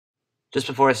Just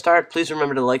before I start, please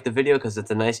remember to like the video because it's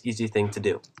a nice, easy thing to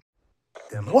do.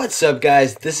 What's up,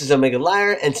 guys? This is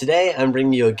OmegaLiar, and today I'm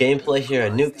bringing you a gameplay here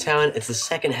at Nuketown. It's the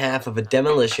second half of a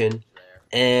Demolition,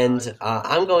 and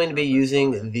I'm going to be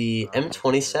using the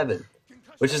M27,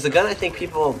 which is the gun I think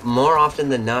people more often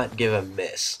than not give a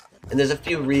miss. And there's a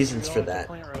few reasons for that.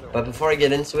 But before I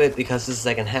get into it, because this is the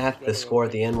second half, the score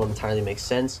at the end will entirely make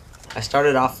sense. I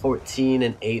started off 14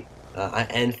 and 8. I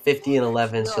end 50 and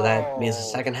 11, so that means the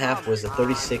second half was a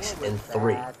 36 and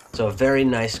 3. So a very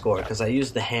nice score, because I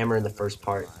used the hammer in the first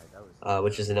part,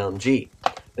 which is an LMG.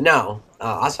 But now,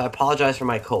 also I apologize for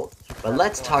my cold, but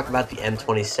let's talk about the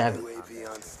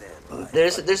M27.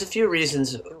 There's a few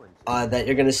reasons that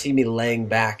you're going to see me laying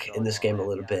back in this game a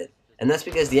little bit. And that's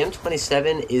because the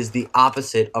M27 is the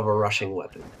opposite of a rushing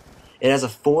weapon. It has a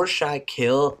 4-shot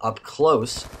kill up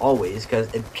close, always,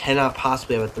 because it cannot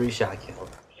possibly have a 3-shot kill.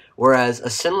 Whereas a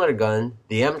similar gun,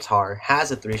 the MTAR,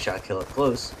 has a 3-shot kill up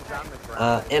close.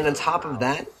 And on top of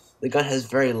that, the gun has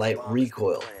very light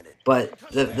recoil. But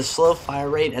the slow fire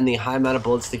rate and the high amount of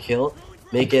bullets to kill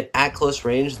make it, at close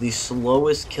range, the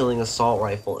slowest killing assault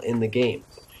rifle in the game.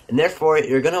 And therefore,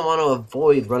 you're going to want to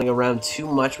avoid running around too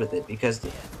much with it, because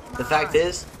the fact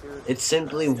is, it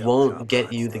simply won't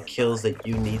get you the kills that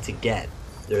you need to get.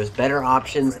 There's better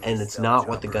options, and it's not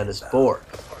what the gun is for.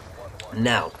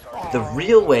 Now, the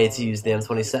real way to use the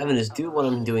M27 is do what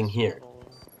I'm doing here.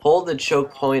 Hold the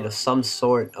choke point of some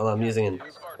sort. Oh, I'm using an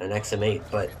XM8,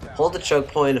 but hold the choke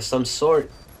point of some sort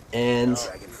and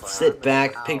sit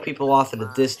back, pick people off at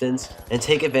a distance, and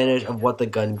take advantage of what the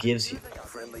gun gives you.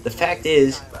 The fact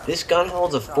is, this gun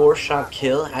holds a 4-shot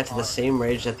kill at the same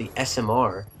range that the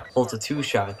SMR holds a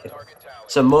 2-shot kill.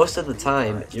 So most of the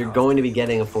time, you're going to be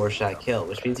getting a 4-shot kill,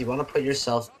 which means you want to put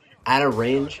yourself at a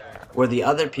range where the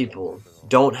other people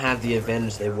don't have the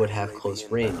advantage they would have close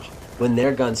range when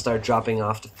their guns start dropping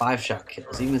off to 5-shot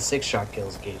kills, even 6-shot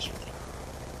kills occasionally.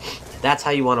 That's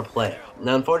how you want to play it.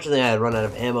 Now, unfortunately, I had run out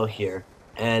of ammo here,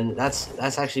 and that's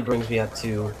actually brings me up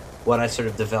to what I sort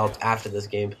of developed after this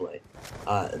gameplay.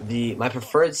 My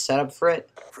preferred setup for it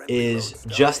is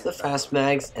just the fast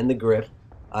mags and the grip.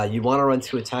 You want to run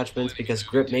 2 attachments because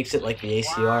grip makes it like the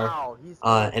ACR,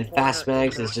 and fast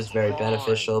mags is just very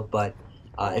beneficial, but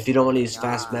if you don't want to use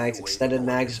fast mags, extended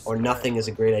mags, or nothing is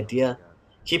a great idea.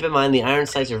 Keep in mind the iron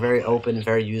sights are very open,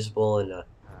 very usable, and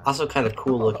also kind of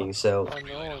cool looking, so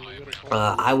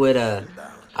I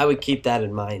would keep that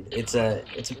in mind. It's a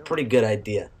pretty good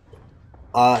idea.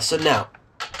 So now,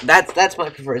 that's my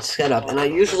preferred setup, and I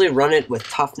usually run it with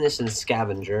toughness and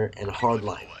scavenger and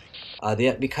hardline.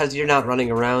 Because you're not running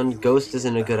around, ghost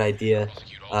isn't a good idea,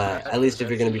 at least if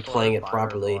you're going to be playing it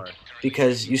properly,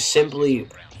 because you simply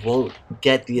won't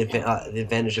get the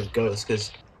advantage of ghost,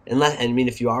 because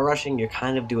if you are rushing, you're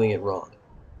kind of doing it wrong.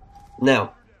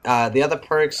 Now, the other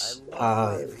perks,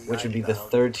 which would be the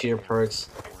 3rd tier perks,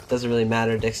 doesn't really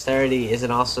matter. Dexterity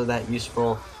isn't also that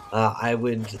useful. I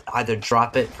would either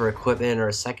drop it for equipment or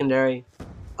a secondary.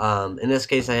 In this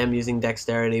case, I am using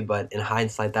dexterity, but in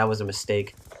hindsight, that was a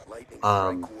mistake.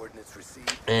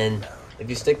 And if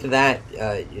you stick to that,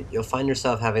 you'll find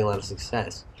yourself having a lot of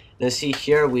success. Now see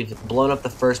here, we've blown up the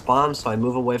first bomb, so I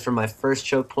move away from my first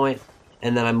choke point,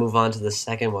 and then I move on to the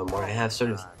second one, where I have sort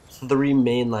of 3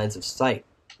 main lines of sight,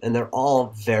 and they're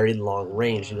all very long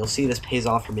range, and you'll see this pays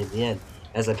off for me in the end,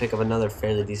 as I pick up another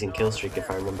fairly decent kill streak, if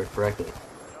I remember correctly.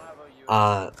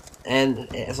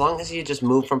 And as long as you just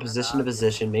move from position to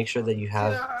position, make sure that you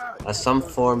have some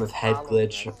form of head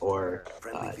glitch, or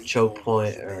choke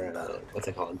point, or what's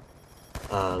it called?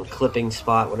 Clipping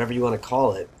spot, whatever you want to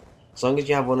call it. As long as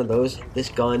you have one of those, this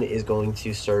gun is going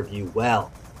to serve you well.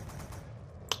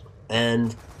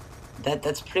 And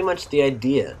that's pretty much the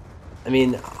idea. I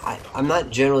mean, I'm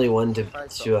not generally one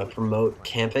to promote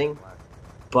camping,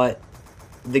 but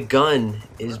the gun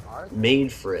is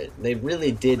made for it. They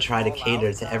really did try to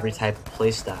cater to every type of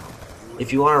playstyle.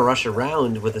 If you want to rush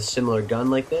around with a similar gun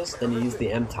like this, then you use the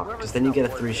MTAR, because then you get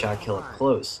a 3-shot kill up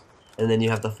close, and then you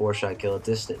have the 4-shot kill at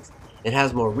distance. It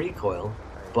has more recoil,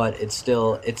 but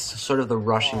it's sort of the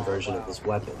rushing version of this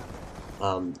weapon.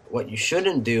 What you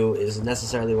shouldn't do is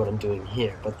necessarily what I'm doing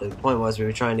here, but the point was we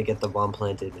were trying to get the bomb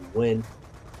planted and win,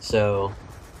 so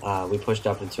we pushed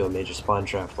up into a major spawn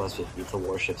trap, plus with lethal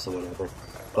warships and whatever.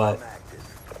 But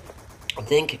I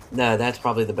think that's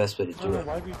probably the best way to do it.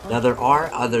 Now, there are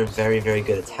other very, very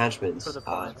good attachments.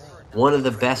 One of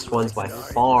the best ones by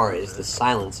far is the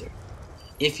silencer.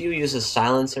 If you use a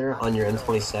silencer on your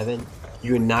M27,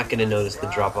 you're not going to notice the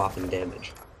drop-off in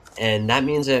damage. And that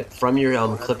means that from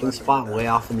your clipping spot way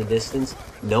off in the distance,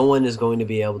 no one is going to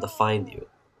be able to find you.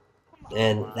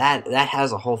 and that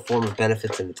has a whole form of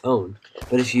benefits in its own.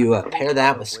 But if you pair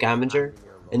that with Scavenger,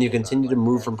 and you continue to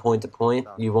move from point to point,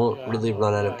 you won't really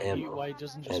run out of ammo.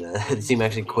 And the team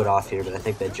actually quit off here, but I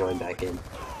think they joined back in.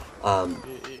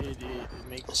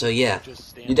 So yeah,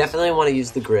 you definitely want to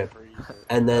use the grip.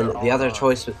 And then the other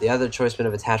choice of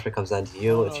attachment comes down to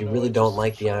you. If you really don't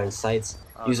like the iron sights,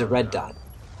 use a red dot.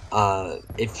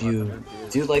 If you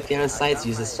do like the iron sights,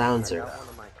 use a silencer.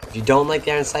 If you don't like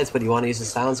the iron sights but you want to use a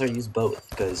silencer, use both,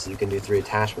 because you can do 3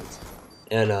 attachments.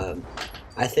 And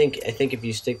I think if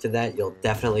you stick to that, you'll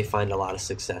definitely find a lot of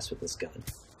success with this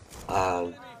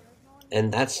gun.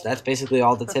 And that's basically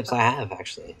all the tips I have,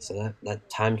 actually. So that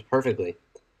timed perfectly.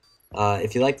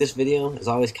 If you like this video, as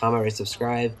always, comment, rate,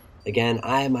 subscribe. Again,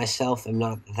 I myself am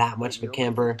not that much of a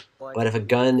camper, but if a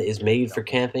gun is made for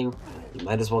camping, you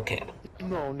might as well camp.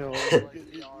 No.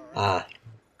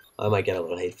 I might get a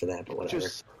little hate for that, but whatever.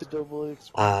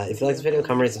 If you like this video,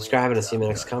 comment, rate, subscribe, and I'll see you in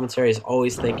my next commentary. As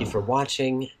always, thank you for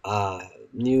watching.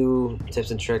 New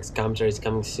tips and tricks, commentaries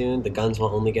coming soon. The guns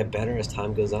will only get better as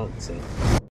time goes on, so...